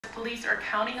Police are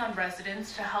counting on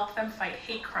residents to help them fight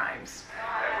hate crimes.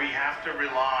 We have to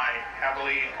rely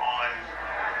heavily on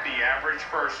the average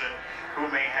person who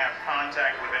may have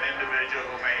contact with an individual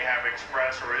who may have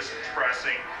expressed or is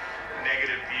expressing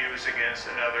negative views against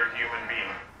another human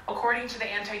being. According to the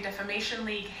Anti-Defamation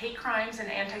League, hate crimes and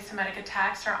anti-Semitic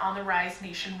attacks are on the rise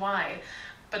nationwide.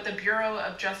 But the Bureau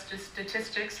of Justice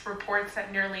Statistics reports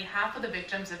that nearly half of the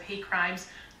victims of hate crimes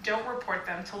don't report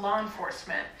them to law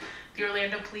enforcement. The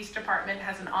Orlando Police Department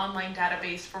has an online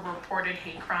database for reported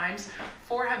hate crimes.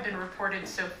 4 have been reported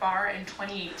so far in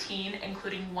 2018,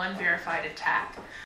 including 1 verified attack.